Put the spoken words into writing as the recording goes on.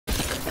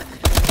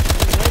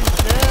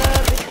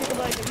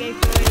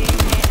escape already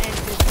and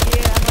entered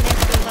here. I'm on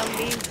EXO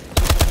Zombies.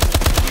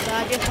 So I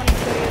just want to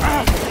show you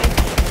guys quick.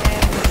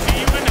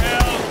 Even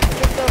hell!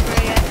 Just over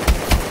here.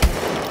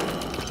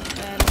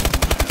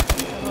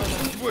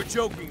 We're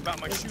joking about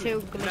my There's shoe. two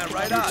Isn't that glitches.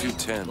 right? You're too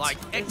tense. Like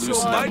EXO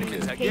Loosen up, Zombies,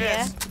 kid. I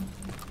guess.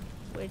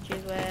 Which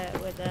is where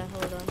the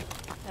hold on.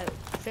 As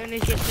soon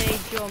as you say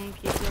jump,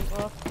 you jump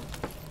up.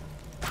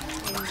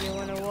 And you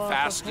want to walk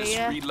Fastest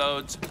up here.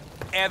 reloads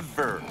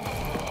ever.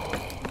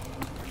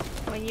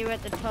 When you're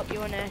at the top, you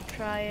want to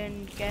try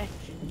and get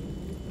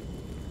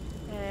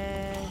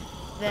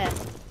there.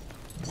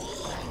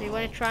 So you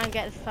want to try and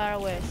get as far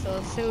away. So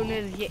as soon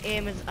as your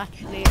aim is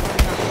actually on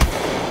that.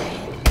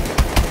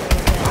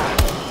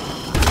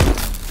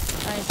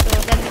 Right, so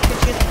then you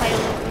could just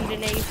pile up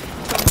underneath.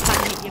 Some can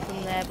hit you from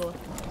there, but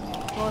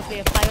mostly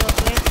a pile up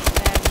glitch.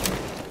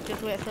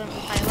 Just wait for them to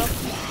pile up.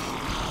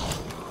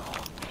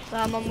 So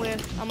I'm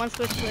on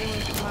switch screen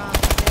with my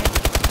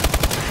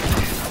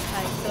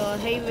right, so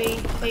here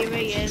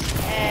he is.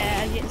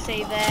 As you can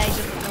see there, he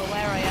doesn't know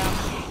where I am.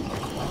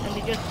 And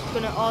they're just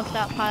gonna all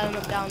start piling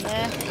up down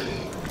there. So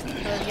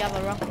if you have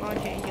a rocket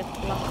launcher and just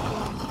block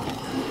them.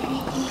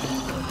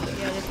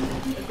 Yeah, this is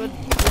a good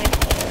glitch.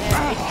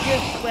 It's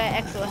just where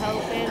EXO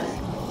health is.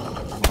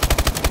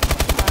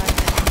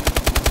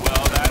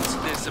 Well, that's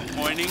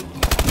disappointing.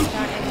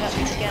 Can't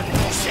exactly get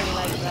anything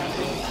like that.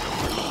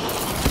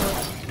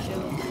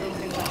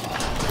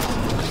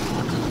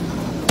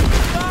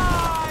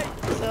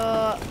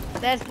 So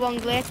there's one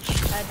glitch.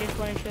 I just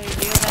want to show you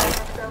the other,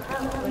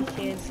 which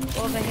is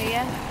over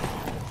here.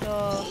 So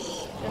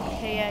just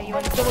here, you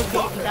want to double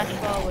jump and dash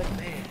forward.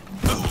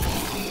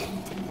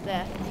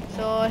 There.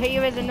 So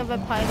here is another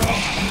pile-up.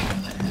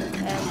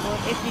 But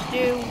if you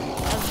do,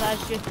 as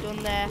I've just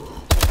done there,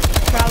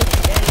 crouch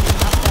and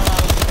after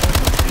out.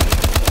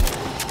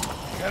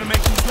 Gotta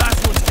make these last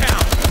ones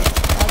count.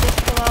 I'll just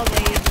pull all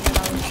these and then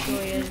I'll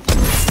show you.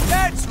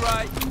 That's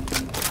right.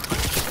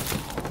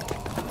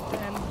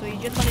 So you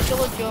just want to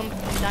double jump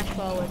and dash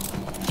forward.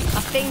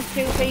 I think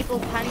 2 people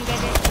can get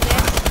into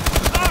this,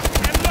 Up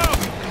and low.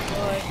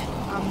 but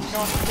I'm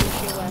not too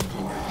sure.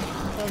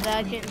 So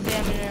there you can see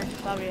I'm in a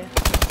barrier.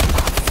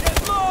 Get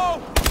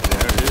low.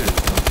 There it is.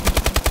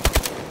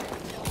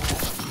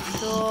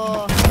 So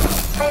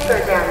Hyper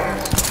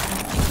damage.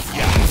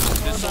 Yeah, this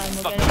will on,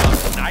 we'll fuck get up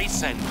it. nice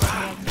and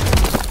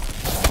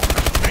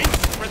Thanks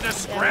for the yeah,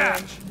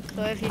 scratch.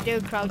 so if you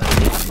do crouch, you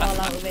just fall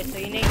out of it. So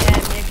you need to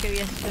make sure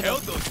you're stood Held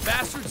up. those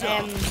bastards I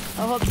up.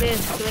 hope this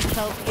glitch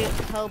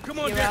helps Come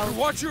on, you Decker, out.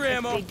 watch your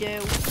ammo. If they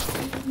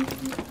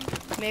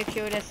do, make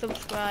sure to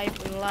subscribe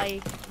and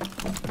like.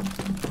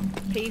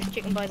 Peace,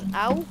 chicken boys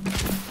out.